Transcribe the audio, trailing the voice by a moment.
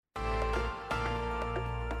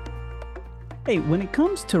Hey, when it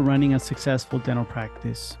comes to running a successful dental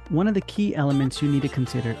practice, one of the key elements you need to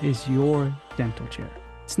consider is your dental chair.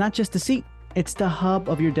 It's not just a seat, it's the hub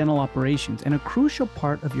of your dental operations and a crucial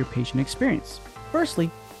part of your patient experience.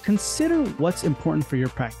 Firstly, consider what's important for your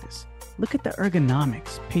practice. Look at the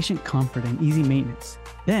ergonomics, patient comfort, and easy maintenance.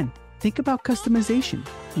 Then, think about customization.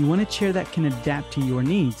 You want a chair that can adapt to your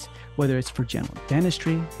needs, whether it's for general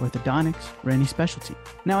dentistry, orthodontics, or any specialty.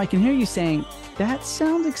 Now, I can hear you saying, that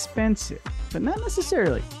sounds expensive, but not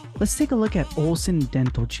necessarily. Let's take a look at Olsen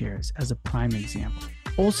dental chairs as a prime example.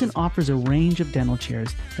 Olsen offers a range of dental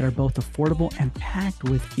chairs that are both affordable and packed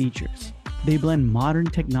with features. They blend modern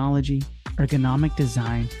technology, ergonomic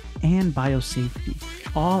design, and biosafety,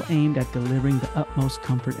 all aimed at delivering the utmost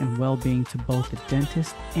comfort and well-being to both the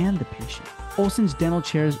dentist and the patient. Olsen's dental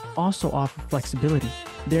chairs also offer flexibility.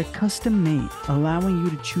 They're custom-made, allowing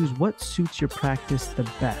you to choose what suits your practice the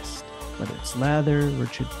best, whether it's leather or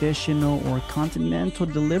traditional or continental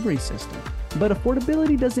delivery system. But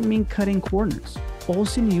affordability doesn't mean cutting corners.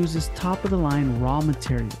 Olsen uses top-of-the-line raw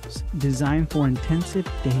materials designed for intensive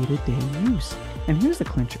day-to-day use. And here's the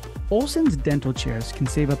clincher. Olsen's dental chairs can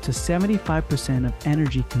save up to 75% of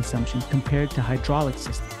energy consumption compared to hydraulic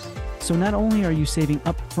systems. So not only are you saving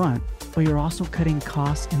upfront, but you're also cutting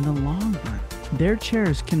costs in the long run. Their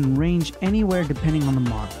chairs can range anywhere depending on the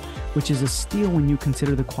model, which is a steal when you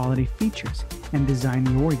consider the quality features and design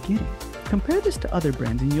you're getting. Compare this to other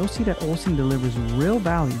brands and you'll see that Olsen delivers real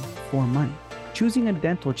value for money. Choosing a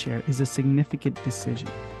dental chair is a significant decision,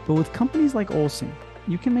 but with companies like Olsen,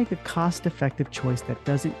 you can make a cost-effective choice that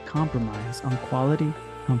doesn't compromise on quality,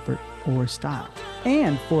 comfort, or style.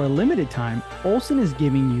 And for a limited time, Olsen is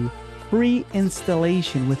giving you free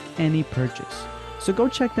installation with any purchase. So go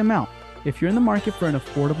check them out. If you're in the market for an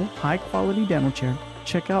affordable, high-quality dental chair,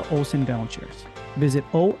 check out Olsen Dental Chairs. Visit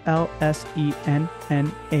olsenna.com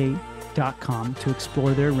to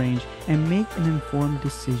explore their range and make an informed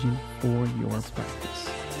decision for your practice.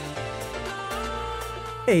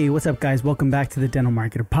 Hey, what's up, guys? Welcome back to the Dental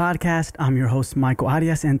Marketer Podcast. I'm your host, Michael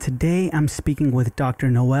Arias, and today I'm speaking with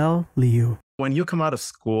Dr. Noel Liu. When you come out of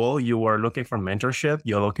school, you are looking for mentorship.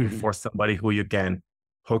 You're looking for somebody who you can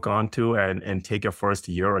hook onto and take your first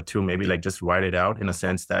year or two, maybe like just write it out in a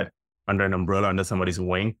sense that under an umbrella, under somebody's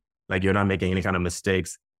wing, like you're not making any kind of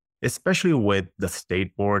mistakes, especially with the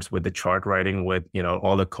state boards, with the chart writing, with,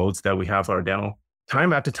 all the codes that we have for our dental.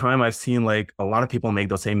 Time after time, I've seen like a lot of people make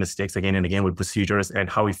those same mistakes again and again with procedures and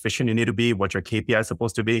how efficient you need to be, what your KPI is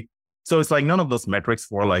supposed to be. So it's like none of those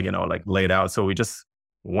metrics were like laid out. So we just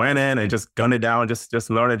went in and just gunned it down,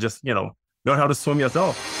 just learn it, learn how to swim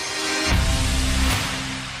yourself.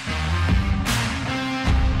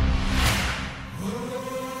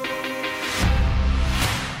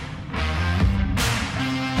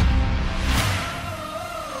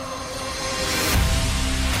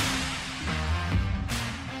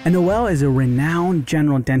 And Noel is a renowned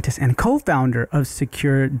general dentist and co-founder of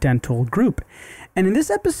Secure Dental Group. And in this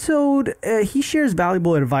episode, he shares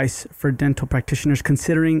valuable advice for dental practitioners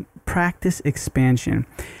considering practice expansion.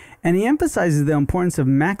 And he emphasizes the importance of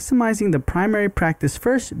maximizing the primary practice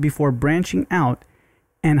first before branching out,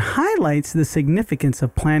 and highlights the significance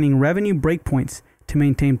of planning revenue breakpoints to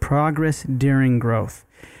maintain progress during growth.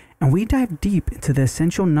 And we dive deep into the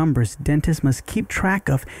essential numbers dentists must keep track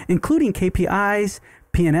of, including KPIs,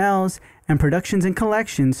 P&Ls, and productions and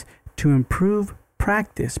collections to improve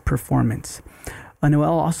practice performance.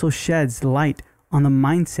 Noel also sheds light on the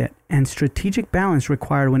mindset and strategic balance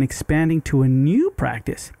required when expanding to a new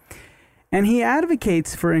practice. And he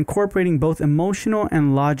advocates for incorporating both emotional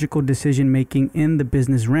and logical decision-making in the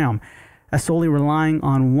business realm, as solely relying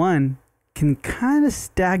on one can kind of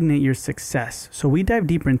stagnate your success. So we dive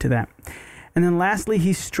deeper into that. And then lastly,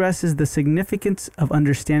 he stresses the significance of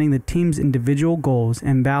understanding the team's individual goals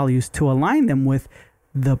and values to align them with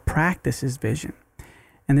the practice's vision.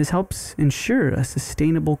 And this helps ensure a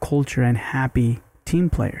sustainable culture and happy team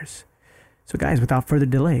players. So guys, without further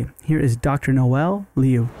delay, here is Dr. Noel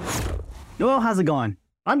Liu. Noel, how's it going?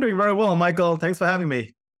 I'm doing very well, Michael. Thanks for having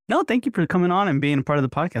me. No, thank you for coming on and being a part of the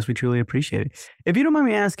podcast. We truly appreciate it. If you don't mind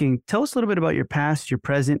me asking, tell us a little bit about your past, your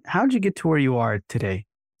present. How did you get to where you are today?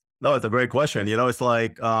 No, it's a great question. It's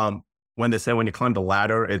like when they say when you climb the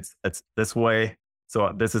ladder, it's this way.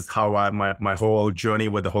 So this is how my whole journey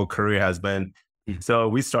with the whole career has been. So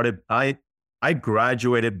we started, I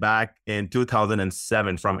graduated back in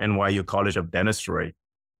 2007 from NYU College of Dentistry.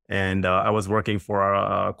 And I was working for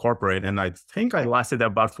a corporate, and I think I lasted there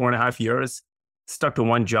about 4.5 years. Stuck to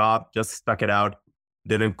one job, just stuck it out,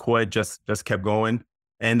 didn't quit, just kept going.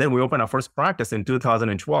 And then we opened our first practice in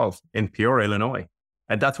 2012 in Peoria, Illinois.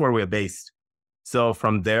 And that's where we're based. So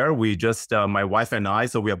from there, we just, my wife and I,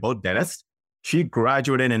 so we are both dentists. She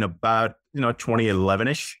graduated in about,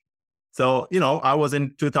 2011-ish. So, I was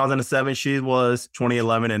in 2007, she was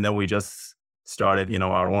 2011, and then we just started,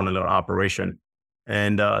 our own little operation.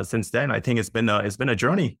 And since then, I think it's been a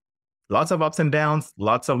journey. Lots of ups and downs,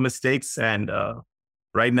 lots of mistakes, and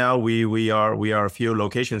right now we are a few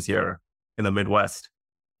locations here in the Midwest.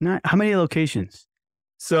 Not, how many locations?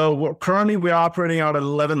 So we're operating out of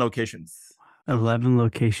 11 locations. 11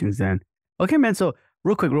 locations then. Okay, man. So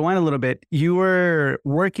real quick, rewind a little bit. You were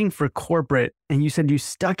working for corporate and you said you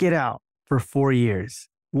stuck it out for 4 years.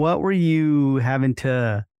 What were you having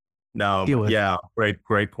to No, deal with? yeah,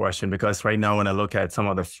 great question. Because right now, when I look at some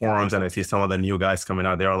of the forums and I see some of the new guys coming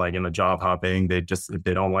out, they're like, job hopping. If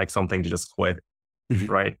they don't like something, they just quit. Mhm.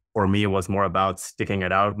 Right. For me, it was more about sticking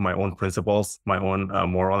it out, my own principles, my own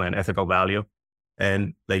moral and ethical value.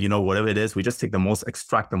 And like, whatever it is, we just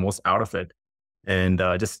extract the most out of it and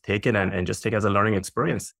just take it and just take it as a learning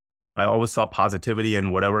experience. I always saw positivity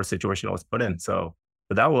in whatever situation I was put in. So,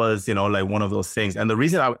 but that was, like one of those things. And the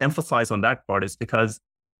reason I emphasize on that part is because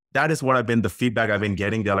that is what the feedback I've been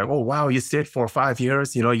getting. They're like, oh, wow, you stayed for 5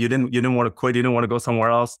 years. You didn't want to quit. You didn't want to go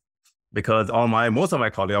somewhere else. Because most of my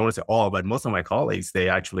colleagues, I want to say all, but most of my colleagues, they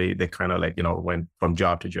kind of like, went from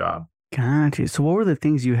job to job. Gotcha. So what were the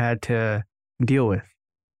things you had to deal with?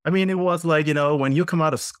 I mean, it was like, when you come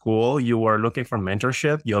out of school, you are looking for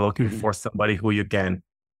mentorship. You're looking for somebody who you can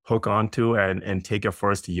hook onto and take your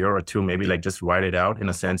first year or two, maybe like just write it out in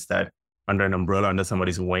a sense that under an umbrella, under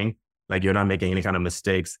somebody's wing, like you're not making any kind of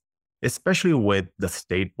mistakes, especially with the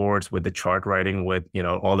state boards, with the chart writing, with,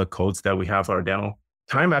 all the codes that we have for our dental.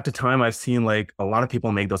 Time after time, I've seen like a lot of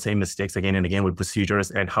people make those same mistakes again and again with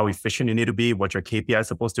procedures and how efficient you need to be, what your KPI is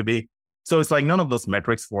supposed to be. So it's like none of those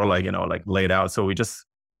metrics were like, like laid out. So we just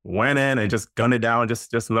went in and just gunned it down,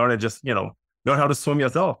 just learn it, just, learn how to swim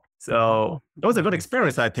yourself. So it was a good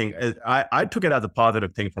experience, I think. I took it as a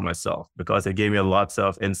positive thing for myself because it gave me lots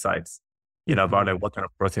of insights, about like what kind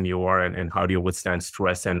of person you are and how do you withstand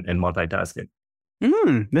stress and multitasking.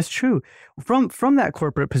 That's true. From that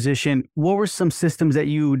corporate position, what were some systems that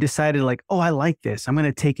you decided like, oh, I like this, I'm going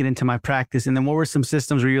to take it into my practice? And then what were some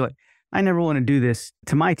systems where you're like, I never want to do this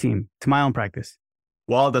to my team, to my own practice?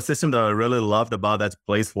 Well, the system that I really loved about that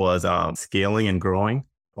place was scaling and growing,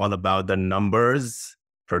 all about the numbers,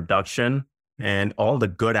 production, and all the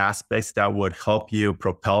good aspects that would help you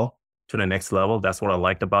propel to the next level. That's what I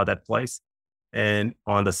liked about that place. And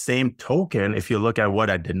on the same token, if you look at what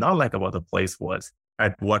I did not like about the place was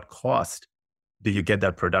at what cost do you get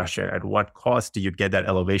that production? At what cost do you get that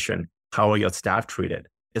elevation? How are your staff treated?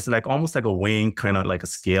 It's like almost like a weighing, kind of like a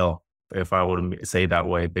scale, if I would say that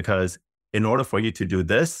way, because in order for you to do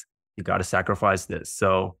this, you got to sacrifice this.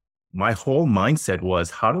 So my whole mindset was,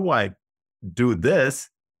 how do I do this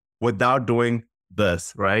without doing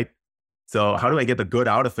this, right? So how do I get the good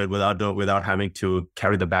out of it without having to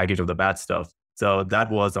carry the baggage of the bad stuff? So that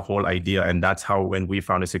was the whole idea. And that's how, when we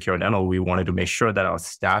founded Secure Dental, we wanted to make sure that our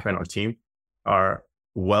staff and our team are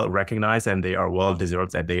well recognized and they are well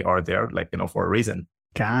deserved, that they are there, like, for a reason.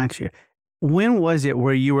 Gotcha. When was it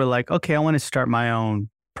where you were like, okay, I want to start my own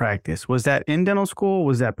practice? Was that in dental school?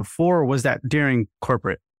 Was that before? Or was that during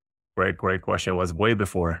corporate? Great question. It was way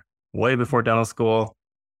before dental school.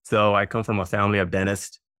 So I come from a family of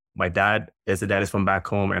dentists. My dad is a dentist from back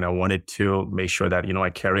home, and I wanted to make sure that, I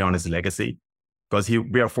carry on his legacy because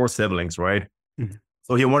we are 4 siblings, right? Mm-hmm.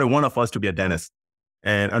 So he wanted one of us to be a dentist.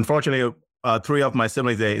 And unfortunately, 3 of my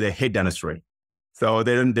siblings, they hate dentistry. So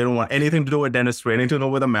they didn't want anything to do with dentistry, anything to do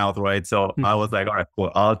with the mouth, right? So I was like, all right,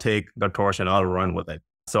 cool, I'll take the torch and I'll run with it.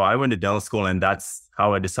 So I went to dental school, and that's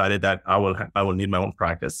how I decided that I will need my own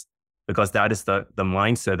practice, because that is the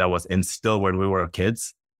mindset that was instilled when we were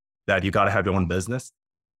kids, that you got to have your own business.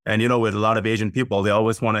 And, with a lot of Asian people, they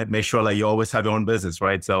always want to make sure like you always have your own business,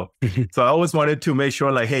 right? So, so I always wanted to make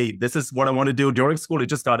sure like, hey, this is what I want to do. During school, it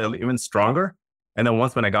just got even stronger. And then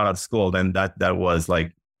once when I got out of school, then that was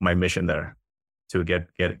like my mission there, to get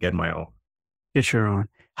my own. Get your own.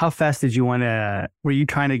 How fast did you want to, were you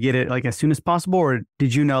trying to get it like as soon as possible? Or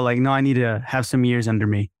did you know like, no, I need to have some years under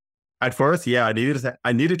me? At first, yeah, I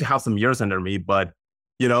needed to have some years under me, but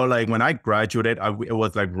like when I graduated, it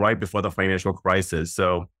was like right before the financial crisis.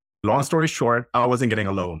 So long story short, I wasn't getting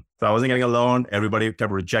a loan. So I wasn't getting a loan. Everybody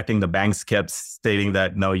kept rejecting. The banks kept stating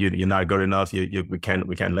that, no, you're not good enough. We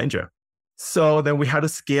can't lend you. So then we had to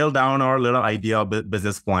scale down our little idea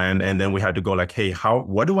business plan. And then we had to go like, hey,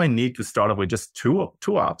 what do I need to start off with? Just two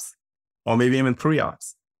ops, or maybe even 3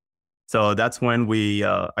 ops. So that's when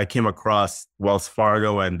I came across Wells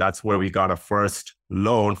Fargo, and that's where we got a first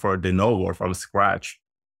loan for de novo from scratch.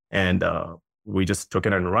 And we just took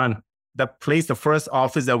it and run. The first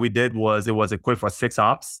office that we did it was equipped for 6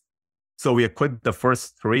 ops. So we equipped the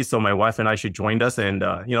first 3. So my wife and I, she joined us and,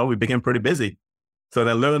 we became pretty busy. So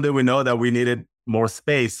then little did we know that we needed more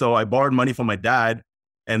space. So I borrowed money from my dad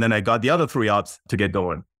and then I got the other 3 ops to get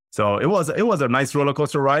going. So it was a nice roller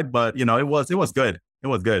coaster ride, but it was good. It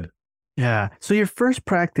was good. Yeah. So your first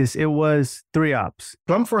practice, it was 3 ops.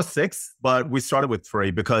 Plum for 6, but we started with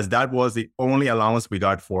 3 because that was the only allowance we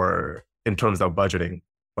got in terms of budgeting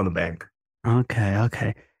from the bank.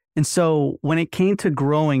 Okay. And so when it came to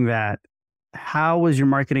growing that, how was your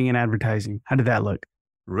marketing and advertising? How did that look?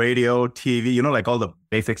 Radio, TV, like all the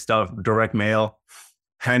basic stuff, direct mail,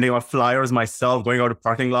 handing out flyers myself, going out to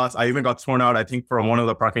parking lots. I even got thrown out, I think, from one of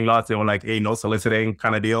the parking lots. They were like, hey, no soliciting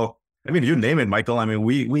kind of deal. I mean, you name it, Michael. I mean,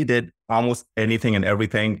 we did almost anything and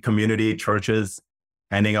everything, community, churches,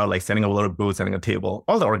 handing out, like sending a little booth, sending a table,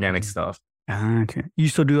 all the organic stuff. Okay. You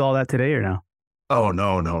still do all that today or no? Oh,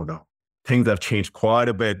 no. Things have changed quite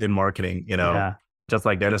a bit in marketing, just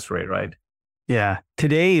like dentistry, right? Yeah.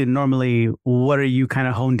 Today, normally, what are you kind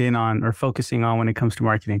of honed in on or focusing on when it comes to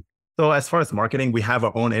marketing? So as far as marketing, we have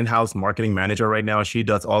our own in-house marketing manager right now. She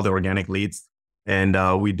does all the organic leads. And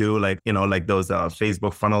we do like those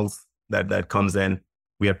Facebook funnels that comes in.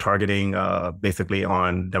 We are targeting basically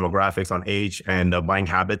on demographics, on age and buying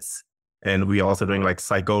habits. And we also doing like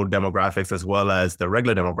psycho demographics as well as the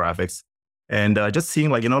regular demographics. And just seeing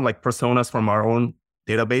like personas from our own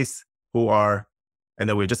database and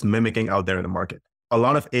then we're just mimicking out there in the market. A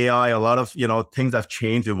lot of AI, a lot of, things have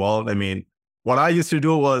changed, evolved. I mean, what I used to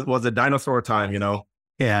do was a dinosaur time,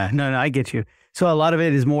 Yeah, no, I get you. So a lot of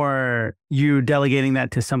it is more you delegating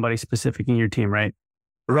that to somebody specific in your team, right?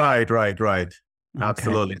 Right. Okay.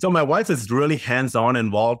 Absolutely. So my wife is really hands-on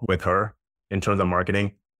involved with her in terms of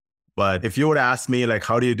marketing. But if you were to ask me, like,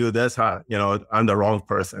 how do you do this? I'm the wrong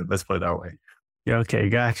person. Let's put it that way. Yeah. Okay.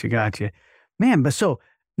 Gotcha. Man, but so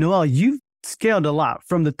Noel, you've scaled a lot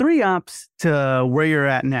from the 3 ops to where you're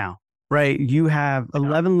at now, right? You have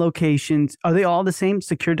 11 locations. Are they all the same?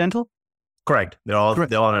 Secure Dental? Correct. They're all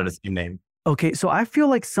under the same name. Okay. So I feel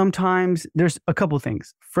like sometimes there's a couple of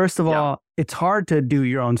things. First of all, it's hard to do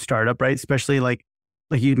your own startup, right? Especially like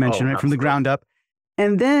you mentioned, right? From the ground up.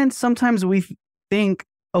 And then sometimes we think,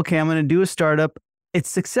 okay, I'm going to do a startup. It's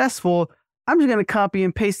successful. I'm just going to copy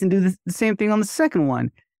and paste and do the same thing on the second one.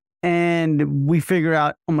 And we figure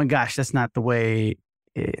out, oh my gosh, that's not the way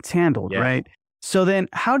it's handled, right? So then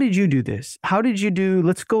how did you do this?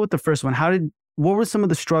 Let's go with the first one. What were some of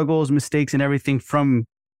the struggles, mistakes, and everything from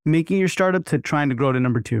making your startup to trying to grow to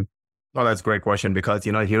number 2? Oh, that's a great question because,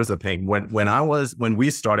 here's the thing. When we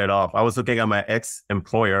started off, I was looking at my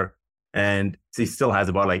ex-employer and he still has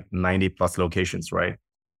about like 90 plus locations, right?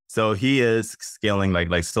 So he is scaling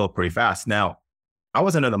like still pretty fast. Now, I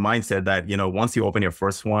was under the mindset that, once you open your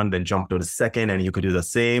first one, then jump to the second and you could do the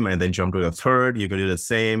same and then jump to the third, you could do the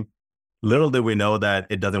same. Little did we know that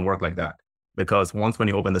it doesn't work like that because when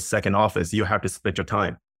you open the second office, you have to split your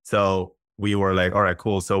time. So we were like, all right,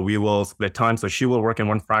 cool. So we will split time. So she will work in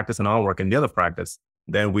one practice and I'll work in the other practice.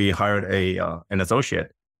 Then we hired an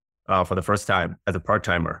associate for the first time as a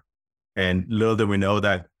part-timer. And little did we know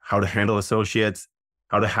that how to handle associates,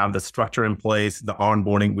 how to have the structure in place, the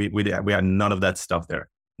onboarding, we had none of that stuff there.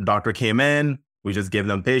 Doctor came in, we just gave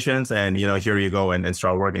them patients and, here you go and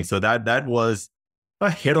start working. So that was a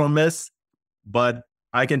hit or miss, but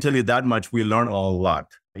I can tell you that much, we learned a lot,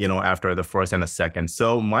 after the first and the second.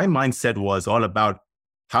 So my mindset was all about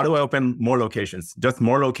how do I open more locations, just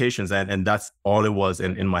more locations. And that's all it was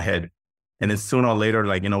in my head. And then sooner or later,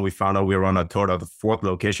 we found out we were on a third or the 4th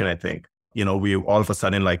location, I think. We all of a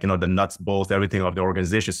sudden, the nuts, bolts, everything of the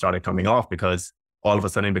organization started coming off because all of a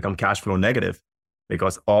sudden it become cash flow negative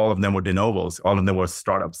because all of them were de novos, all of them were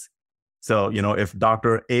startups. So, if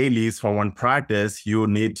Dr. A leaves for one practice, you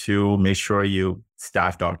need to make sure you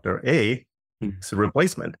staff Dr. A, it's a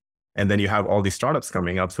replacement. And then you have all these startups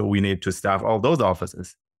coming up. So we need to staff all those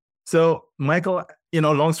offices. So Michael,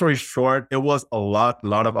 long story short, it was a lot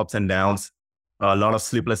of ups and downs, a lot of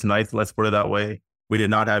sleepless nights, let's put it that way. We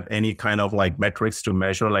did not have any kind of metrics to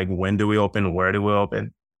measure, when do we open, where do we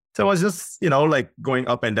open? So it was just, going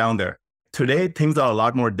up and down there. Today, things are a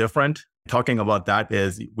lot more different. Talking about that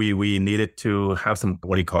is we needed to have some,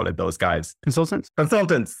 what do you call it, those guys? Consultants.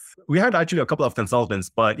 We had actually a couple of consultants,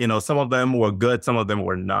 but, some of them were good, some of them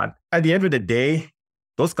were not. At the end of the day,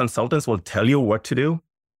 those consultants will tell you what to do,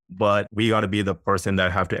 but we got to be the person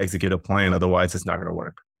that have to execute a plan. Otherwise, it's not going to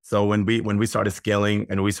work. So when we started scaling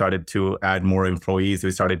and we started to add more employees,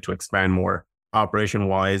 we started to expand more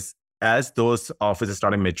operation-wise. As those offices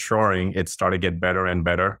started maturing, it started to get better and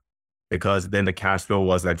better. because then the cash flow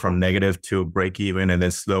was like from negative to break even and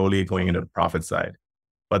then slowly going into the profit side.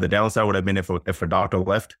 But the downside would have been if a doctor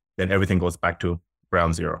left, then everything goes back to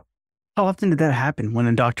ground zero. How often did that happen when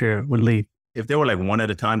a doctor would leave? If they were like one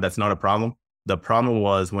at a time, that's not a problem. The problem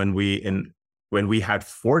was when we had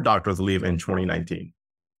 4 doctors leave in 2019.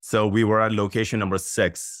 So we were at location number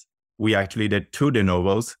 6. We actually did 2 de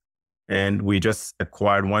novos, and we just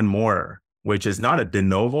acquired 1 more, which is not a de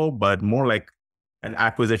novo, but more like an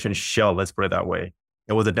acquisition shell. Let's put it that way.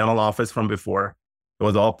 It was a dental office from before. It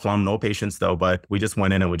was all plumb, no patients though, but we just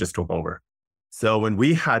went in and we just took over. So when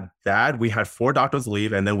we had that, we had 4 doctors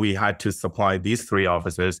leave, and then we had to supply these 3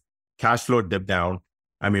 offices. Cash flow dipped down.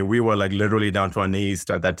 I mean, we were like literally down to our knees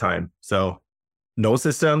at that time. So no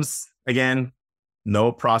systems, again,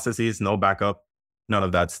 no processes, no backup, none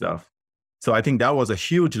of that stuff. So I think that was a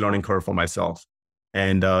huge learning curve for myself.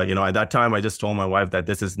 And, at that time, I just told my wife that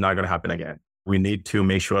this is not going to happen again. We need to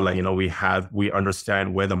make sure like, we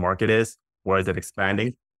understand where the market is, where is it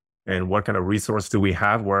expanding, and what kind of resource do we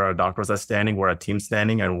have, where our doctors are standing, where our team's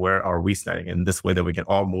standing, and where are we standing in this way that we can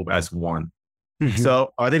all move as one. Mm-hmm.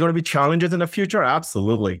 So are there going to be challenges in the future?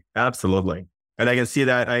 Absolutely. Absolutely. And I can see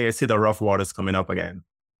that. I see the rough waters coming up again.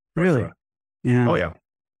 Really? Sure. Yeah. Oh, yeah.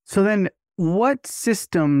 So then what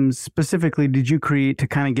systems specifically did you create to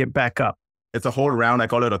kind of get back up? It's a whole round. I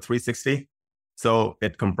call it a 360. So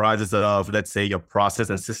it comprises of, let's say, your process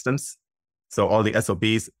and systems. So all the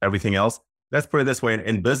SOPs, everything else. Let's put it this way.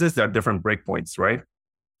 In business, there are different breakpoints, right?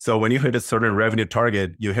 So when you hit a certain revenue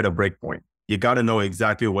target, you hit a breakpoint. You got to know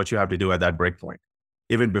exactly what you have to do at that breakpoint,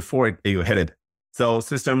 even before you hit it. So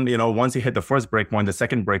system, once you hit the first breakpoint, the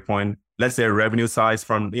second breakpoint, let's say a revenue size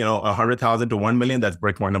from, 100,000 to 1 million, that's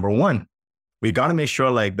breakpoint number 1. We got to make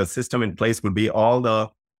sure like the system in place would be all the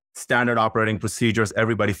standard operating procedures.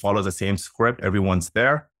 Everybody follows the same script. Everyone's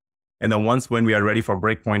there. And then when we are ready for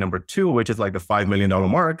breakpoint number 2, which is like the $5 million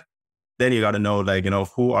mark, then you got to know like,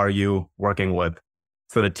 who are you working with?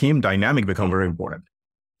 So the team dynamic become very important.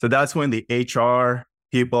 So that's when the HR,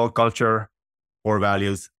 people, culture, core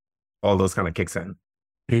values, all those kind of kicks in.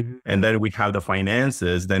 Mm-hmm. And then we have the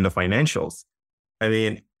finances, then the financials. I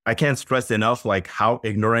mean, I can't stress enough like how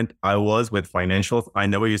ignorant I was with financials. I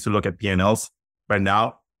never used to look at P&Ls, but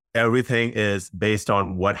now everything is based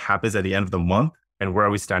on what happens at the end of the month and where are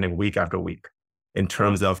we standing week after week in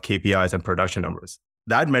terms of KPIs and production numbers.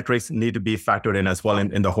 That metrics need to be factored in as well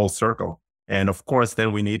in the whole circle. And of course,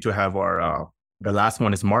 then we need to have the last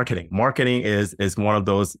one is marketing. Marketing is one of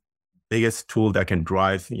those biggest tool that can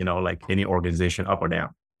drive, like any organization up or down.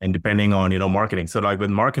 And depending on, marketing. So like with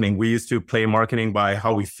marketing, we used to play marketing by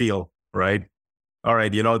how we feel, right? All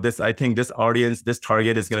right, I think this audience, this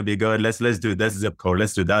target is going to be good. Let's do this zip code.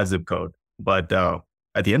 Let's do that zip code. But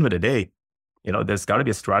at the end of the day, there's got to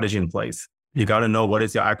be a strategy in place. You got to know what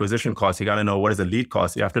is your acquisition cost. You got to know what is the lead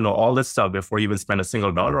cost. You have to know all this stuff before you even spend a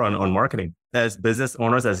single dollar on marketing. As business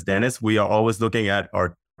owners, as dentists, we are always looking at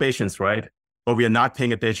our patients, right? But we are not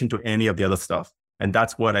paying attention to any of the other stuff. And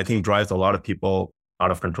that's what I think drives a lot of people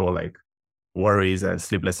out of control, like worries and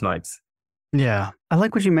sleepless nights. Yeah. I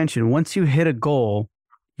like what you mentioned. Once you hit a goal,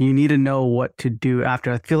 you need to know what to do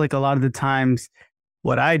after. I feel like a lot of the times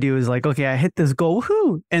what I do is like, okay, I hit this goal,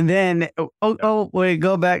 woohoo. And then, wait,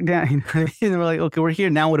 go back down. And we're like, okay, we're here.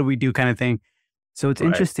 Now what do we do kind of thing. So it's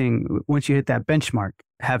interesting once you hit that benchmark,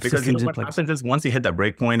 have because systems in what place. happens is once you hit that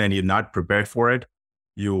break point and you're not prepared for it,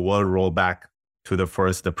 you will roll back to the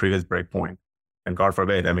previous break point. And God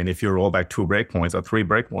forbid, I mean, if you roll back 2 break points or 3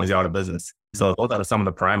 break points, you're out of business. So those are some of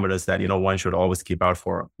the parameters that, one should always keep out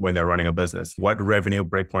for when they're running a business. What revenue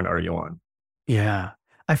break point are you on? Yeah.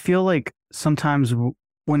 I feel like sometimes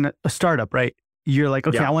when a startup, right, you're like,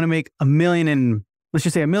 okay, I want to make $1 million let's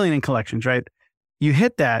just say $1 million in collections, right? You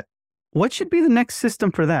hit that. What should be the next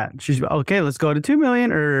system for that? Should you, okay, let's go to 2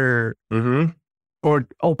 million or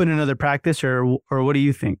open another practice or what do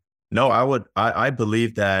you think? No, I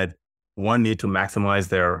believe that one need to maximize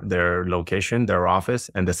their location, their office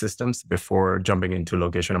and the systems before jumping into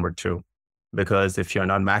location number 2. Because if you're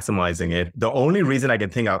not maximizing it, the only reason I can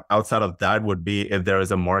think outside of that would be if there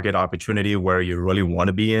is a market opportunity where you really want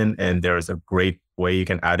to be in and there's a great way you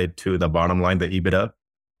can add it to the bottom line, the EBITDA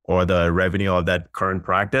or the revenue of that current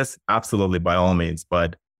practice, absolutely, by all means.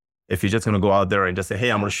 But if you're just going to go out there and just say,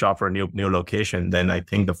 hey, I'm going to shop for a new location, then I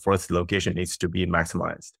think the first location needs to be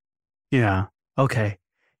maximized. Yeah. Okay.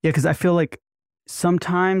 Yeah, because I feel like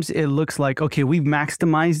sometimes it looks like, okay, we've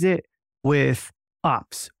maximized it with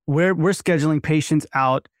ops. We're scheduling patients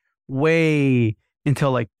out way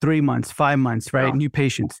until like 3 months, 5 months, right? Yeah. New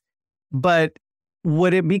patients. But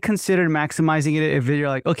would it be considered maximizing it if you're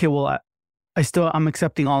like, okay, well, I'm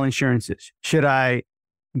accepting all insurances. Should I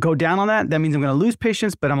go down on that, that means I'm going to lose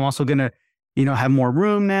patients, but I'm also going to, have more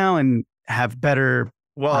room now and have better, I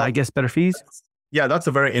Well, guess, better fees. yeah, that's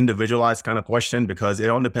a very individualized kind of question because it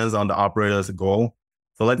all depends on the operator's goal.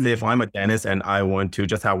 So let's say if I'm a dentist and I want to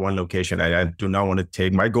just have one location, I do not want to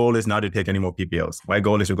take, my goal is not to take any more PPOs. My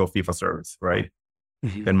goal is to go fee for service, right?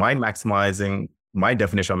 Mhm. Then my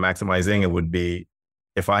definition of maximizing it would be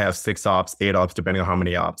if I have 6 ops, 8 ops, depending on how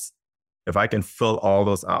many ops, if I can fill all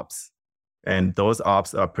those ops and those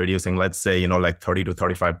ops are producing, let's say, like 30 to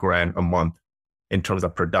 35 grand a month in terms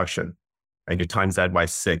of production, and you times that by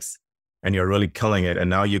 6 and you're really killing it. And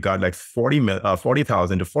now you got like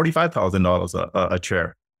 $40,000 to $45,000 a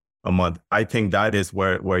chair a month. I think that is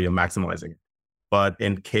where you're maximizing it. But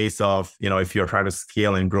in case of, if you're trying to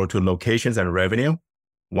scale and grow to locations and revenue,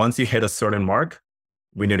 once you hit a certain mark,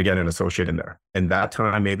 we need to get an associate in there. And that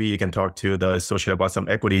time, maybe you can talk to the associate about some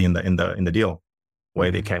equity in the deal,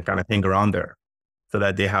 where they can kind of hang around there so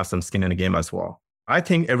that they have some skin in the game as well. I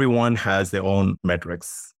think everyone has their own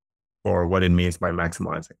metrics for what it means by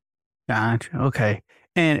maximizing. Gotcha. Okay.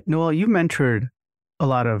 And Noel, you mentored a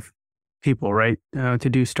lot of people, right? To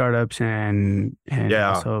do startups and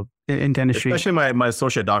Yeah, also in dentistry. especially my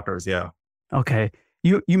associate doctors. Yeah. Okay.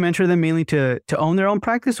 You mentor them mainly to own their own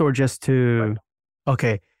practice or just to, Right.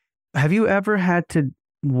 okay. Have you ever had to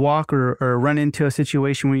walk or run into a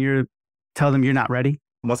situation where you tell them you're not ready?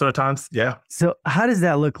 Most of the times, yeah. So how does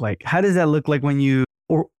that look like? How does that look like when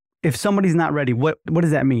or if somebody's not ready, what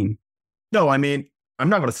does that mean? No, I mean, I'm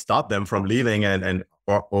not going to stop them from leaving and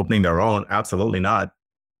or opening their own. Absolutely not.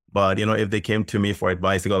 But, if they came to me for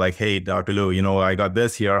advice, they go like, hey, Dr. Lou, I got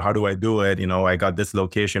this here. How do I do it? I got this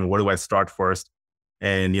location. Where do I start first?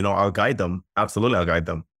 And, I'll guide them. Absolutely, I'll guide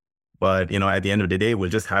them. But, at the end of the day, we'll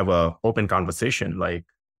just have a open conversation like,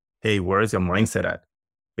 hey, where is your mindset at?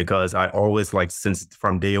 Because I always since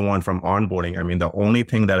from day one, from onboarding, I mean, the only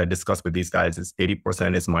thing that I discuss with these guys is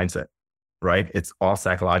 80% is mindset, right? It's all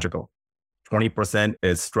psychological. 20%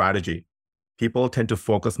 is strategy. People tend to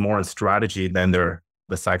focus more on strategy than the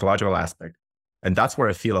psychological aspect. And that's where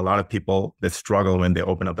I feel a lot of people, they struggle when they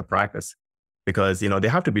open up the practice because, they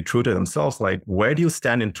have to be true to themselves. Like, where do you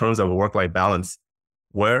stand in terms of a work-life balance?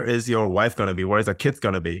 Where is your wife going to be? Where is the kids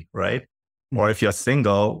going to be? Right. Or if you're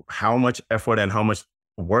single, how much effort and how much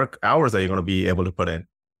work hours are you going to be able to put in?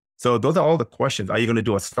 So those are all the questions. Are you going to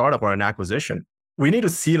do a startup or an acquisition? We need to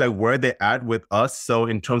see where they at with us. So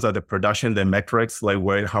in terms of the production, the metrics,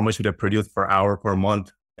 how much do they produce per hour, per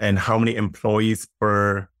month, and how many employees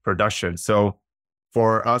per production. So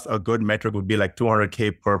for us, a good metric would be like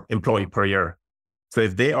 200K per employee per year. So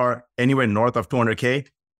if they are anywhere north of 200K,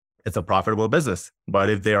 it's a profitable business. But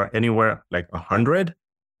if they are anywhere like 100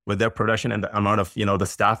 with their production and the amount of, the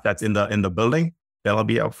staff that's in the building, they'll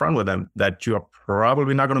be upfront with them that you are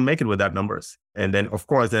probably not going to make it with that numbers. And then, of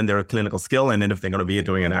course, then their clinical skill. And then if they're going to be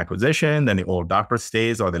doing an acquisition, then the old doctor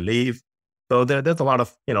stays or they leave. So there's a lot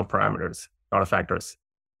of, parameters, a lot of factors.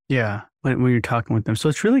 Yeah, when you're talking with them. So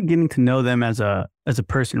it's really getting to know them as a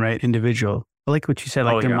person, right? Individual. I like what you said,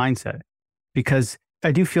 like their mindset. Because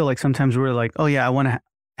I do feel like sometimes we're like, oh yeah, I want to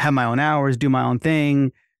have my own hours, do my own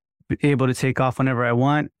thing, be able to take off whenever I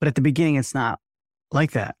want. But at the beginning, it's not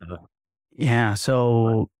like that. Yeah.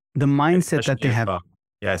 So the mindset Especially that they have.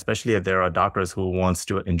 Especially if there are doctors who wants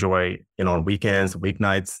to enjoy, on weekends,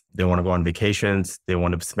 weeknights, they want to go on vacations, they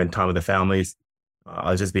want to spend time with their families.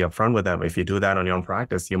 I'll just be upfront with them. If you do that on your own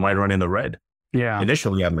practice, you might run in the red. Yeah.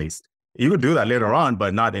 Initially, at least. You could do that later on,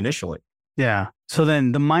 but not initially. Yeah. So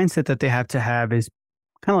then the mindset that they have to have is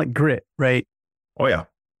kind of like grit, right? Oh, yeah.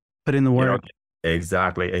 Put in the work.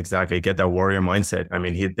 Exactly. Get that warrior mindset. I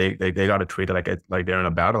mean, they got to treat it like they're in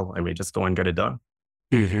a battle. I mean, just go and get it done.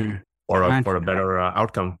 Mm-hmm. For a better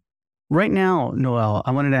outcome. Right now, Noel,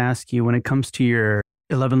 I wanted to ask you, when it comes to your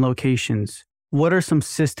 11 locations, what are some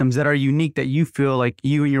systems that are unique that you feel like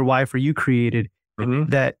you and your wife or you created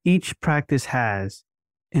that each practice has?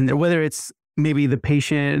 And whether it's maybe the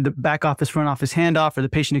patient, the back office, front office handoff, or the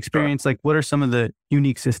patient experience, like what are some of the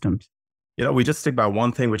unique systems? We just stick by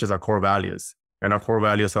one thing, which is our core values. And our core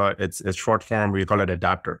values are, it's short form, we call it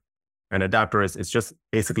adapter. An adapter it's just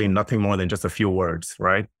basically nothing more than just a few words,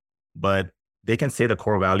 right? But they can say the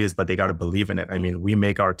core values, but they got to believe in it. I mean, we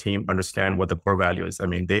make our team understand what the core value is. I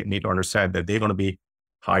mean, they need to understand that they're going to be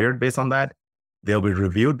hired based on that. They'll be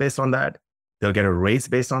reviewed based on that. They'll get a raise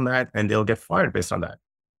based on that, and they'll get fired based on that.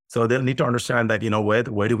 So they'll need to understand that,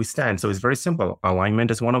 where do we stand? So it's very simple.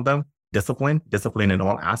 Alignment is one of them. Discipline in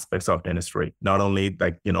all aspects of dentistry, not only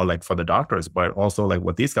like for the doctors, but also like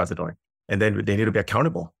what these guys are doing. And then they need to be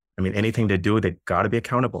accountable. I mean, anything they do, they got to be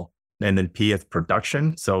accountable. And then P is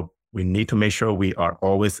production. So we need to make sure we are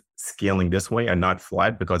always scaling this way and not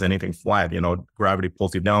flat, because anything flat, gravity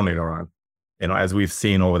pulls you down later on. As we've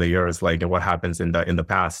seen over the years, like what happens in the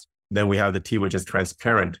past. Then we have the T, which is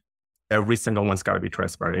transparent. Every single one's got to be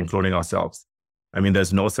transparent, including ourselves. I mean,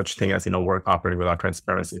 there's no such thing as, work operating without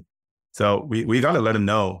transparency. So we got to let them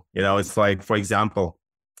know, it's like, for example,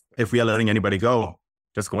 if we are letting anybody go,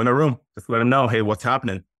 just go in a room, just let them know, hey, what's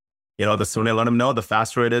happening? The sooner I let them know, the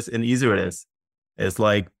faster it is and easier it is. It's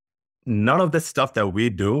like none of this stuff that we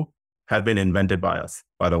do have been invented by us,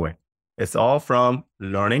 by the way. It's all from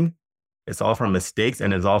learning. It's all from mistakes,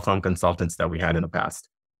 and it's all from consultants that we had in the past.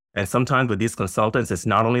 And sometimes with these consultants, it's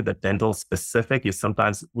not only the dental specific.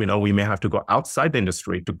 Sometimes, we may have to go outside the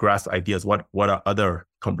industry to grasp ideas. What are other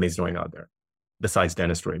companies doing out there besides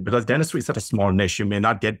dentistry? Because dentistry is such a small niche. You may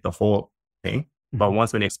not get the whole thing, but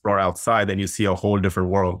once when you explore outside, then you see a whole different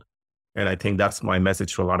world. And I think that's my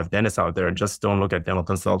message to a lot of dentists out there. Just don't look at dental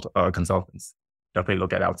consultants. Definitely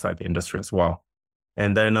look at outside the industry as well.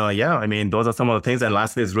 And then, those are some of the things. And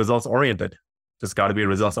lastly, is results oriented. Just got to be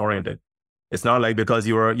results oriented. It's not like because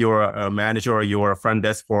you were a manager or you were a front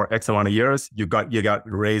desk for X amount of years, you got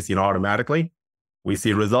raised, automatically. We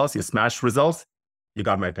see results, you smash results, you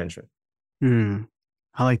got my attention.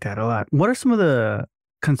 I like that a lot. What are some of the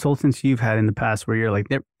consultants you've had in the past where you're like,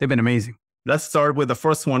 they've been amazing? Let's start with the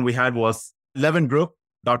first one we had was Levin Group,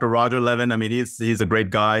 Dr. Roger Levin. I mean, he's a great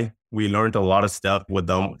guy. We learned a lot of stuff with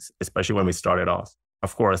them, especially when we started off.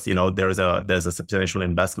 Of course, there's a substantial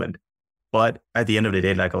investment. But at the end of the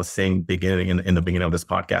day, like I was saying in the beginning of this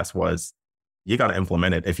podcast, was you got to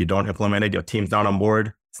implement it. If you don't implement it, your team's not on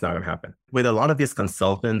board, it's not going to happen. With a lot of these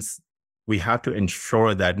consultants, we have to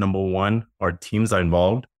ensure that, number one, our teams are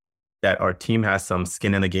involved, that our team has some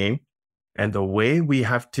skin in the game. And the way we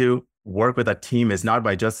have to work with a team is not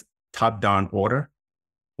by just top-down order.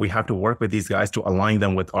 We have to work with these guys to align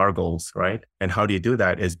them with our goals, right? And how do you do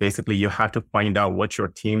that is basically you have to find out what your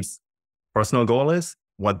team's personal goal is,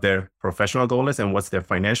 what their professional goal is, and what's their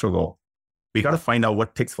financial goal. We got to find out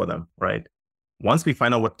what ticks for them, right? Once we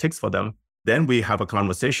find out what ticks for them, then we have a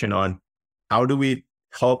conversation on how do we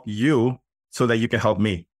help you so that you can help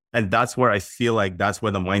me. And that's where I feel like that's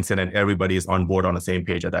where the mindset and everybody is on board on the same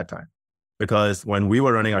page at that time. Because when we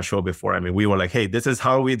were running our show before, we were like, hey, this is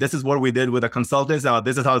what we did with the consultants. Now,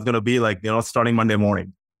 this is how it's going to be like, starting Monday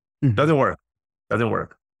morning. Doesn't work.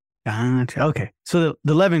 Gotcha. Okay. So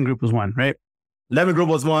the Levin Group was one, right? Levin Group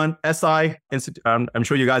was one. SI Institute. I'm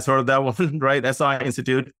sure you guys heard of that one, right? SI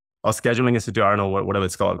Institute or Scheduling Institute. I don't know whatever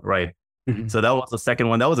it's called, right? So that was the second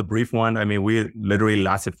one. That was a brief one. We literally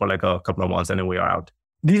lasted for like a couple of months and then we are out.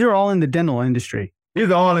 These are all in the dental industry. These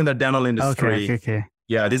are all in the dental industry. Okay.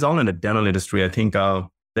 Yeah, these are all in the dental industry. I think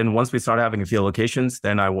then once we started having a few locations,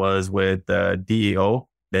 then I was with DEO,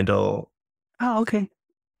 Dental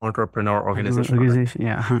Entrepreneur Organization.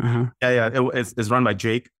 Yeah. Yeah. It's run by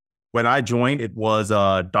Jake. When I joined, it was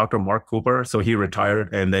Dr. Mark Cooper. So he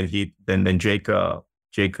retired, and then Jake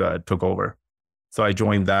took over. So I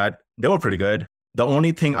joined that. They were pretty good. The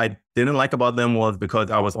only thing I didn't like about them was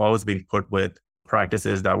because I was always being put with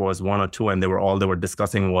practices that was one or two, and they were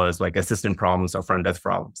discussing was like assistant problems or front desk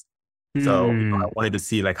problems. So I wanted to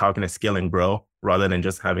see like how can I scale and grow rather than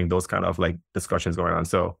just having those kind of like discussions going on.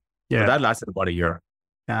 So that lasted about a year.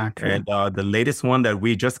 Gotcha. And the latest one that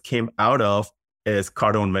we just came out of is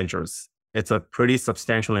Cardone Ventures. It's a pretty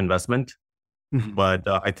substantial investment, but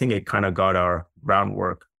I think it kind of got our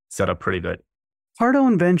groundwork set up pretty good.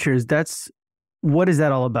 Cardone Ventures, what is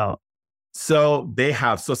that all about? So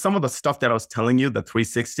some of the stuff that I was telling you, the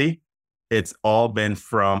 360, it's all been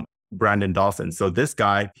from Brandon Dawson. So this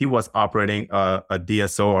guy, he was operating a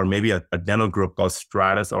DSO or maybe a dental group called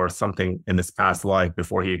Stratus or something in his past life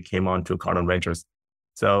before he came on to Cardone Ventures.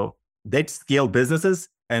 So they scale businesses,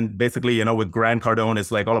 and basically, with Grant Cardone,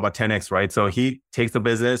 it's like all about 10X, right? So he takes the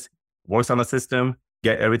business, works on the system,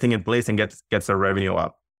 get everything in place and gets the revenue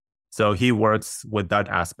up. So he works with that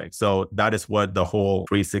aspect. So that is what the whole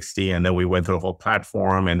 360, and then we went through the whole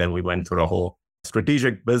platform, and then we went through the whole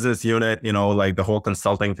strategic business unit, like the whole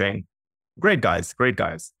consulting thing. Great guys.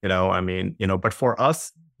 But for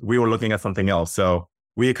us, we were looking at something else. So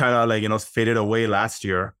we kind of faded away last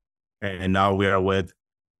year, and now we are with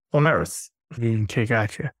Polaris. Okay,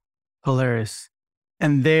 gotcha. Polaris.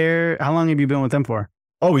 And how long have you been with them for?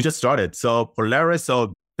 Oh, we just started. So Polaris,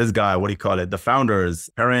 this guy, what do you call it? The founders,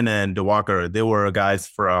 Perrin and DeWalker, they were guys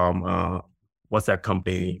from, what's that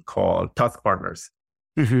company called? Tusk Partners.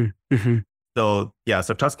 So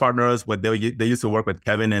Tusk Partners, they used to work with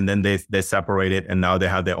Kevin, and then they separated, and now they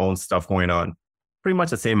have their own stuff going on. Pretty much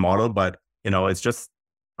the same model, but it's just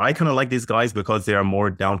I kind of like these guys because they are more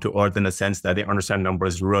down to earth in the sense that they understand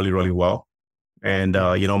numbers really, really well. And,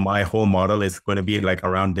 my whole model is going to be like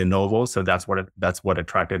around de novo. So that's what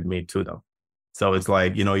attracted me to them. So it's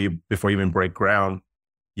like, before you even break ground,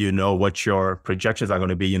 you know what your projections are going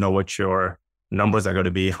to be, you know what your numbers are going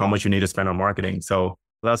to be, how much you need to spend on marketing. So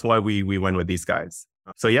that's why we went with these guys.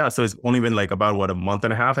 So yeah, so it's only been like about a month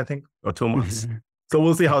and a half, I think, or 2 months. So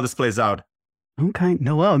we'll see how this plays out. Okay.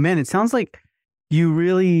 Noel, man, it sounds like you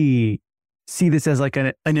really see this as like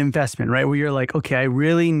an investment, right? Where you're like, okay, I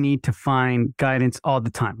really need to find guidance all the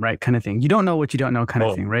time, right? Kind of thing. You don't know what you don't know kind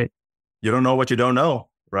of thing, right? You don't know what you don't know,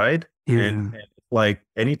 right? Yeah. And like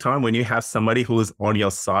anytime when you have somebody who is on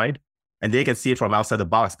your side and they can see it from outside the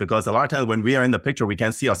box, because a lot of times when we are in the picture, we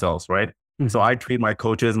can't see ourselves, right? Mm-hmm. So I treat my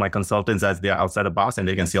coaches, my consultants as they're outside the box and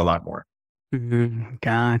they can see a lot more. Mm-hmm.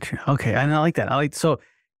 Gotcha. Okay. And I like that. So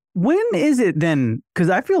when is it then? Because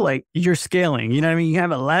I feel like you're scaling, you know what I mean? You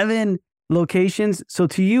have 11 locations. So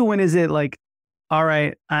to you, when is it like, all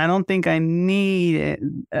right, I don't think I need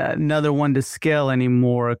another one to scale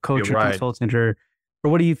anymore, a coach or consultant, or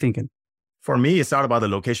what are you thinking? For me, it's not about the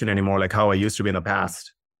location anymore, like how I used to be in the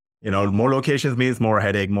past. More locations means more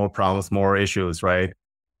headache, more problems, more issues, right?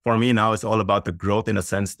 For me now, it's all about the growth in a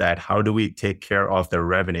sense that how do we take care of the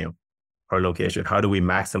revenue per location? How do we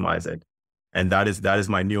maximize it? And that is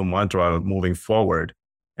my new mantra moving forward.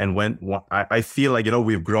 And when I feel like,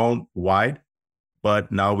 we've grown wide,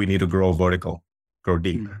 but now we need to grow vertical, grow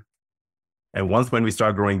deep. Mm-hmm. And when we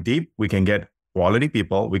start growing deep, we can get quality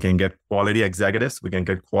people, we can get quality executives, we can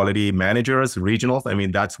get quality managers, regionals. I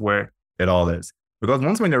mean, that's where it all is. Because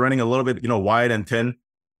once when you're running a little bit, wide and thin,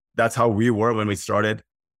 that's how we were when we started.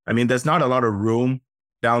 I mean, there's not a lot of room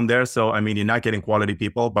down there. So, I mean, you're not getting quality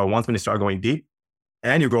people. But once when you start going deep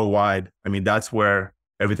and you grow wide, I mean, that's where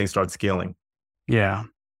everything starts scaling. Yeah.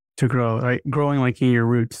 To grow, right? Growing like in your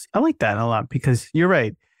roots. I like that a lot because you're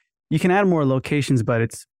right. You can add more locations, but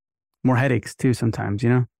it's more headaches too sometimes,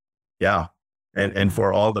 Yeah. And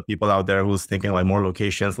for all the people out there who's thinking like more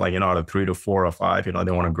locations, like, out of 3 to 4 or 5, they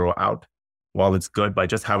want to grow out. Well, it's good, but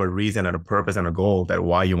just have a reason and a purpose and a goal that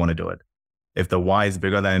why you want to do it. If the why is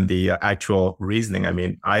bigger than the actual reasoning, I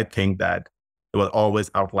mean, I think that it will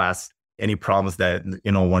always outlast any problems that,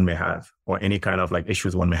 one may have or any kind of like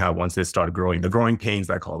issues one may have once they start growing. The growing pains,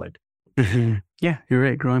 I call it. Mm-hmm. Yeah, you're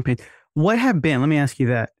right. Growing pains. What have been, let me ask you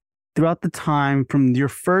that, throughout the time from your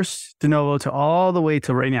first de novo to all the way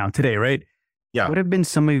to right now, today, right? Yeah. What have been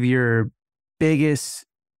some of your biggest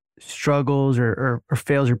struggles or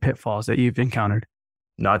fails or pitfalls that you've encountered?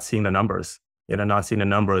 Not seeing the numbers, not seeing the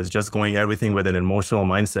numbers, just going everything with an emotional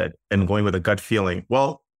mindset and going with a gut feeling.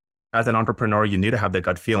 Well, as an entrepreneur, you need to have that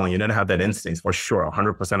gut feeling. You need to have that instinct for sure.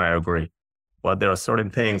 100% I agree. But there are certain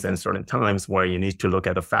things and certain times where you need to look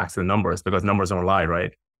at the facts and numbers because numbers don't lie,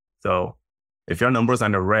 right? So if your numbers are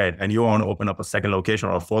in the red and you want to open up a second location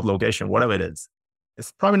or a fourth location, whatever it is,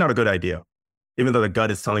 it's probably not a good idea, even though the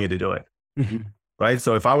gut is telling you to do it. Mm-hmm. Right?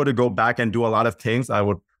 So if I were to go back and do a lot of things, I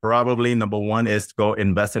would probably, number one is to go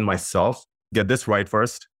invest in myself, get this right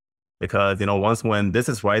first, because, once when this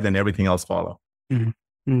is right, then everything else follow.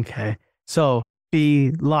 Mm-hmm. Okay. So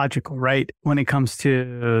be logical, right? When it comes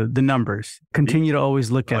to the numbers, continue to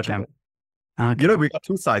always look at them. Okay. We got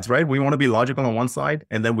two sides, right? We want to be logical on one side,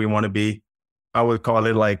 and then we want to be, I would call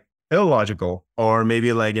it like illogical, or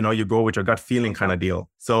maybe like, you go with your gut feeling kind of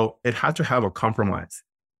deal. So it has to have a compromise.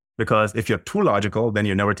 Because if you're too logical, then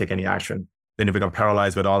you never take any action. Then you become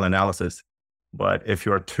paralyzed with all analysis. But if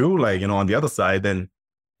you're too like, on the other side, then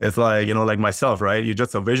it's like, like myself, right? You're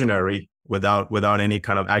just a visionary without any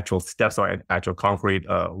kind of actual steps or actual concrete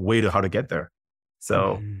way to how to get there.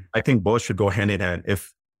 So I think both should go hand in hand.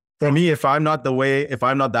 If I'm not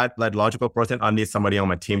that like logical person, I need somebody on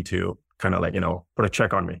my team to kind of like, put a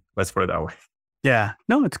check on me. Let's put it that way. Yeah.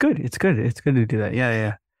 No, it's good. It's good. It's good to do that.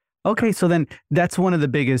 Yeah. Okay, so then that's one of the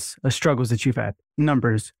biggest struggles that you've had,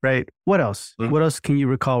 numbers, right? What else? Mm-hmm. What else can you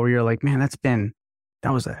recall where you're like, man,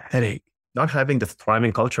 that was a headache? Not having this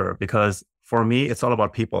thriving culture, because for me, it's all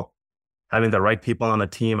about people. Having the right people on the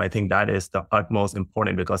team, I think that is the utmost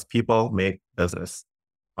important because people make business.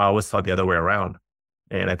 I always thought the other way around.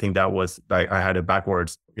 And I think that was, like, I had it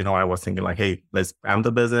backwards. I was thinking like, hey, let's amp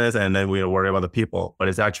the business and then we'll worry about the people. But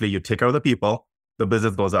it's actually, you take care of the people, the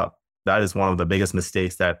business goes up. That is one of the biggest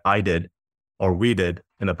mistakes that I did or we did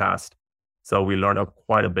in the past. So we learned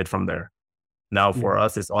quite a bit from there. Now for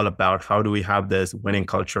us, it's all about how do we have this winning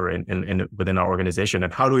culture within our organization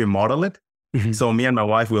and how do we model it? Mm-hmm. So me and my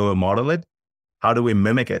wife will model it. How do we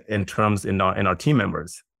mimic it in our team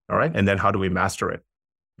members? All right. And then how do we master it?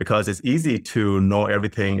 Because it's easy to know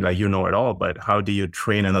everything, like you know it all, but how do you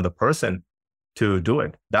train another person to do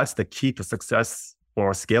it. That's the key to success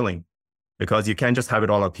for scaling, because you can't just have it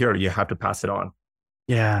all up here. You have to pass it on.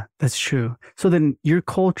 Yeah, that's true. So then your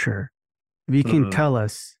culture, if you can tell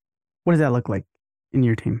us, what does that look like in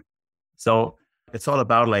your team? So it's all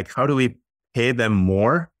about like, how do we pay them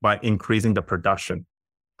more by increasing the production?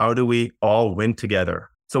 How do we all win together?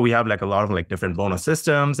 So we have like a lot of like different bonus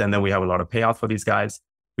systems, and then we have a lot of payouts for these guys.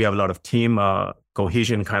 We have a lot of team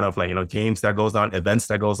cohesion kind of like, games that goes on, events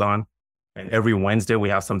that goes on. And every Wednesday we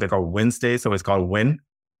have something called Wednesday. So it's called Win.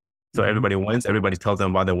 So everybody wins. Everybody tells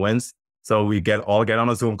them about their wins. So we all get on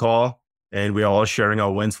a Zoom call, and we're all sharing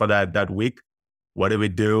our wins for that week. What did we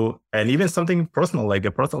do? And even something personal, like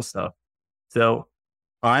the personal stuff. So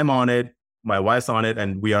I'm on it, my wife's on it,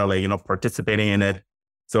 and we are like, participating in it.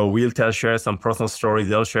 So we'll share some personal stories.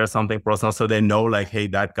 They'll share something personal, so they know like, hey,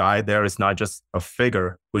 that guy there is not just a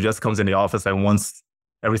figure who just comes in the office like once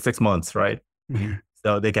every 6 months, right? Mm-hmm.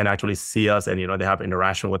 So they can actually see us, and they have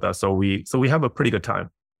interaction with us. So we have a pretty good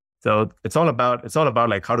time. So it's all about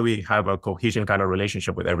like, how do we have a cohesion kind of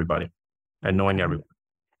relationship with everybody and knowing everyone.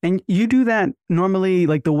 And you do that normally,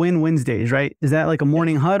 like the Win Wednesdays, right? Is that like a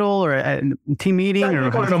morning huddle or a team meeting? Yeah, or you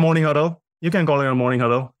can call it a morning huddle. You can call it a morning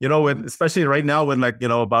huddle. Especially right now with like,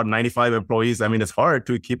 about 95 employees. I mean, it's hard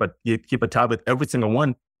to keep a tab with every single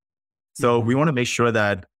one. So we want to make sure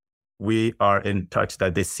that we are in touch,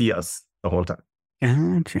 that they see us the whole time.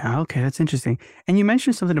 Gotcha. Okay, that's interesting. And you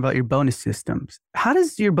mentioned something about your bonus systems. How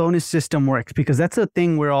does your bonus system work? Because that's a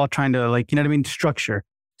thing we're all trying to like, structure.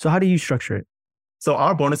 So how do you structure it? So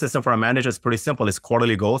our bonus system for our managers is pretty simple. It's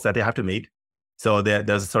quarterly goals that they have to meet. So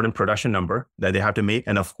there's a certain production number that they have to meet.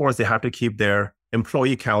 And of course, they have to keep their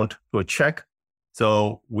employee count to a check.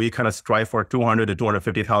 So we kind of strive for 200 to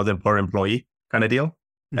 250,000 per employee kind of deal.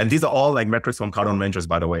 Mm-hmm. And these are all like metrics from Cardone Ventures,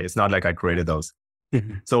 by the way. It's not like I created those.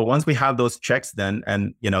 Mm-hmm. So once we have those checks then,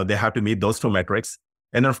 and they have to meet those two metrics.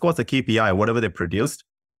 And then of course the KPI, whatever they produced,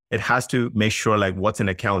 it has to make sure like what's in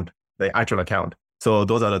account, the actual account. So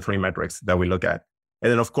those are the three metrics that we look at.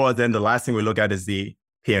 And then of course, then the last thing we look at is the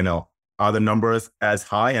P&L. Are the numbers as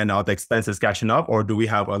high and are the expenses catching up, or do we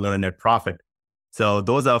have a little net profit? So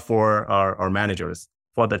those are for our managers.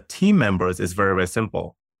 For the team members, it's very, very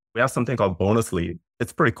simple. We have something called Bonus Lead.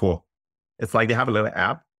 It's pretty cool. It's like they have a little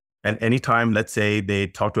app, and anytime, let's say they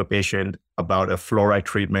talk to a patient about a fluoride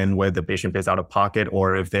treatment where the patient pays out of pocket,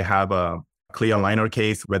 or if they have a clear aligner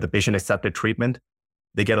case where the patient accepted treatment,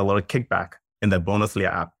 they get a little kickback in the Bonus Lead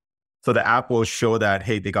app. So the app will show that,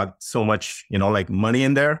 hey, they got so much, like money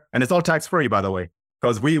in there. And it's all tax-free, by the way,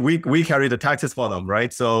 because we carry the taxes for them,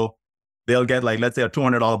 right? So they'll get like, let's say a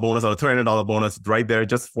 $200 bonus or a $300 bonus right there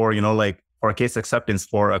just for, like for case acceptance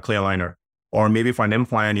for a clear aligner. Or maybe for an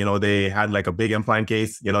implant, they had like a big implant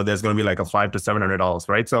case, there's going to be like a $500 to $700,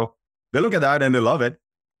 right? So they look at that and they love it.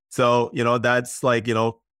 So, that's like,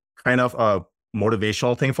 kind of a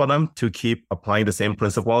motivational thing for them to keep applying the same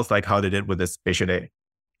principles like how they did with this patient A.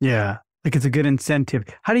 Yeah, like it's a good incentive.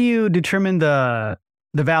 How do you determine the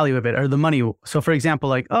value of it or the money? So, for example,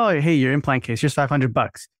 like, oh, hey, your implant case, here's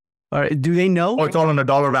 $500. Or do they know? Oh, it's all on the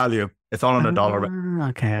dollar value. It's all on the dollar value.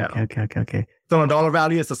 Okay. It's on a dollar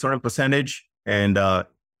value. It's a certain percentage. And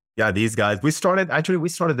these guys, we started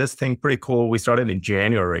this thing pretty cool. We started in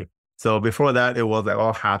January. So before that, it was like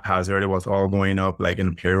all haphazard. It was all going up like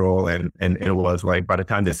in payroll, and it was like by the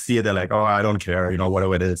time they see it, they're like, oh, I don't care,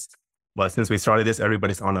 whatever it is. But since we started this,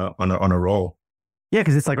 everybody's on a roll. Yeah,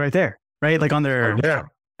 because it's like right there, right? Like on their, and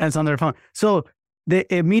it's on their phone. So they're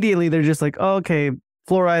just like, oh, okay,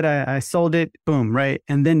 fluoride, I sold it, boom, right?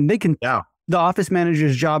 And then they can, the office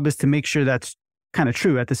manager's job is to make sure that's kind of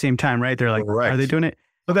true at the same time, right? They're like, Correct. Are they doing it?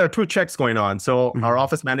 So there are two checks going on. So our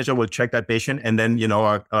office manager will check that patient, and then,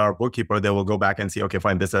 our bookkeeper, they will go back and see, okay,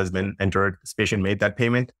 fine, this has been entered. This patient made that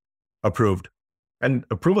payment, approved. And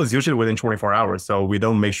approval is usually within 24 hours. So we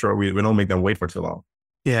don't make them wait for too long.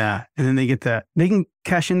 Yeah. And then they get that. They can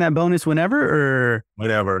cash in that bonus whenever.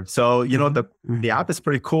 So, the app is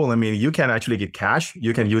pretty cool. I mean, you can actually get cash.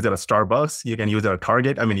 You can use it at Starbucks. You can use it at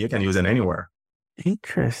Target. I mean, you can use it anywhere.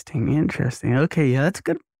 Interesting. Okay. Yeah, that's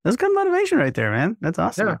good. That's good motivation right there, man. That's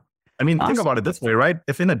awesome. Yeah. I mean, think about it this way, right?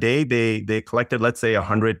 If in a day they collected, let's say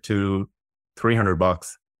 $100 to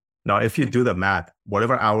 $300. Now, if you do the math,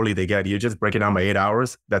 whatever hourly they get, you just break it down by 8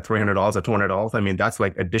 hours, that $300 or $200. I mean, that's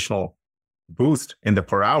like additional boost in the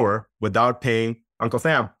per hour without paying Uncle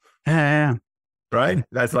Sam. Yeah. Right?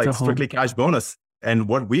 That's like strictly cash bonus. And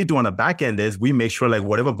what we do on the back end is we make sure like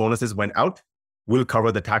whatever bonuses went out, we'll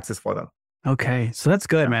cover the taxes for them. Okay. So that's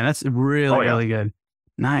good, man. That's really good.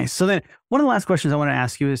 Nice. So then one of the last questions I want to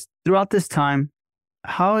ask you is, throughout this time,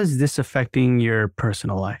 how is this affecting your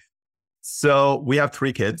personal life? So we have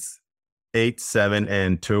 3 kids. 8, 7,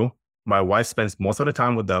 and 2. My wife spends most of the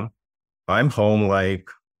time with them. I'm home like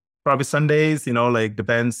probably Sundays, like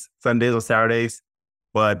depends, Sundays or Saturdays.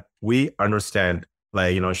 But we understand,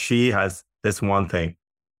 like, she has this one thing.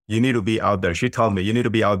 You need to be out there. She told me, you need to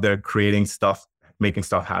be out there creating stuff, making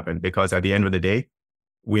stuff happen. Because at the end of the day,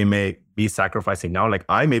 we may be sacrificing now. Like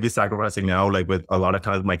I may be sacrificing now, like with a lot of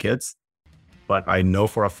times with my kids. But I know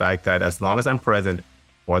for a fact that as long as I'm present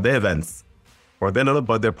for the events, for their little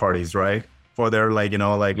birthday parties, right? For their like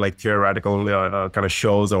theoretical kind of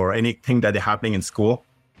shows or anything that is happening in school,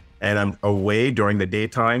 and I'm away during the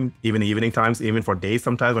daytime, even evening times, even for days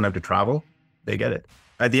sometimes when I have to travel, they get it.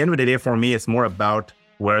 At the end of the day, for me, it's more about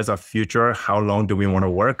where's our future, how long do we want to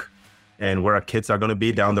work, and where our kids are going to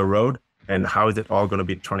be down the road, and how is it all going to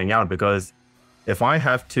be turning out? Because if I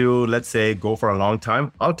have to, let's say, go for a long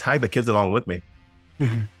time, I'll tag the kids along with me.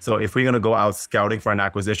 Mm-hmm. So if we're going to go out scouting for an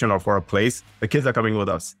acquisition or for a place, the kids are coming with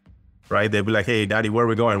us, right? They'll be like, hey, Daddy, where are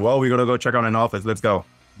we going? Well, we're going to go check out an office. Let's go.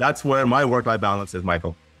 That's where my work-life balance is,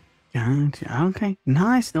 Michael. Gotcha. Okay.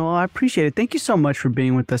 Nice. No, I appreciate it. Thank you so much for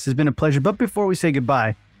being with us. It's been a pleasure. But before we say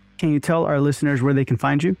goodbye, can you tell our listeners where they can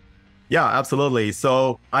find you? Yeah, absolutely.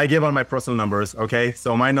 So I give on my personal numbers. Okay.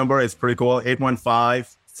 So my number is pretty cool.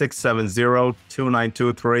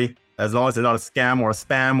 815-670-2923. As long as it's not a scam or a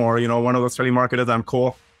spam or, one of those telemarketers, I'm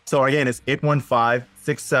cool. So again, it's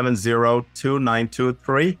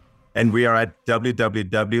 815-670-2923. And we are at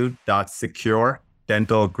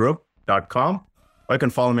www.securedentalgroup.com. Or you can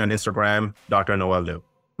follow me on Instagram, Dr. Noel Liu.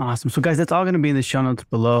 Awesome. So guys, that's all going to be in the show notes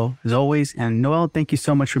below as always. And Noel, thank you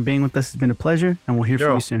so much for being with us. It's been a pleasure and we'll hear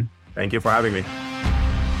from you soon. Thank you for having me.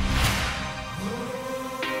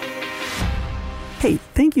 Hey,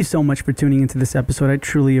 thank you so much for tuning into this episode. I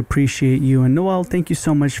truly appreciate you. And Noel, thank you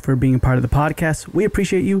so much for being a part of the podcast. We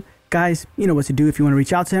appreciate you. Guys, you know what to do if you want to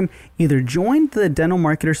reach out to him. Either join the Dental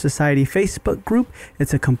Marketer Society Facebook group.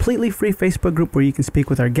 It's a completely free Facebook group where you can speak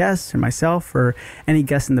with our guests or myself or any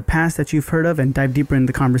guests in the past that you've heard of and dive deeper into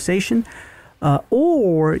the conversation.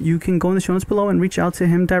 Or you can go in the show notes below and reach out to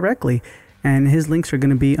him directly. And his links are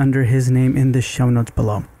going to be under his name in the show notes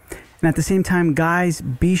below. And at the same time, guys,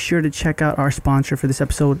 be sure to check out our sponsor for this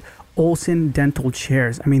episode, Olsen Dental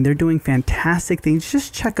Chairs. I mean, they're doing fantastic things.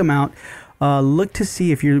 Just check them out. Look to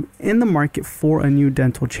see if you're in the market for a new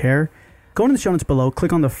dental chair. Go to the show notes below,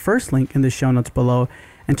 click on the first link in the show notes below,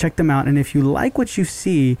 and check them out. And if you like what you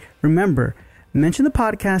see, remember, mention the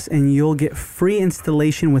podcast and you'll get free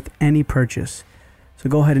installation with any purchase. So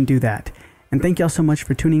go ahead and do that. And thank y'all so much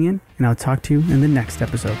for tuning in, and I'll talk to you in the next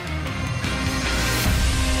episode.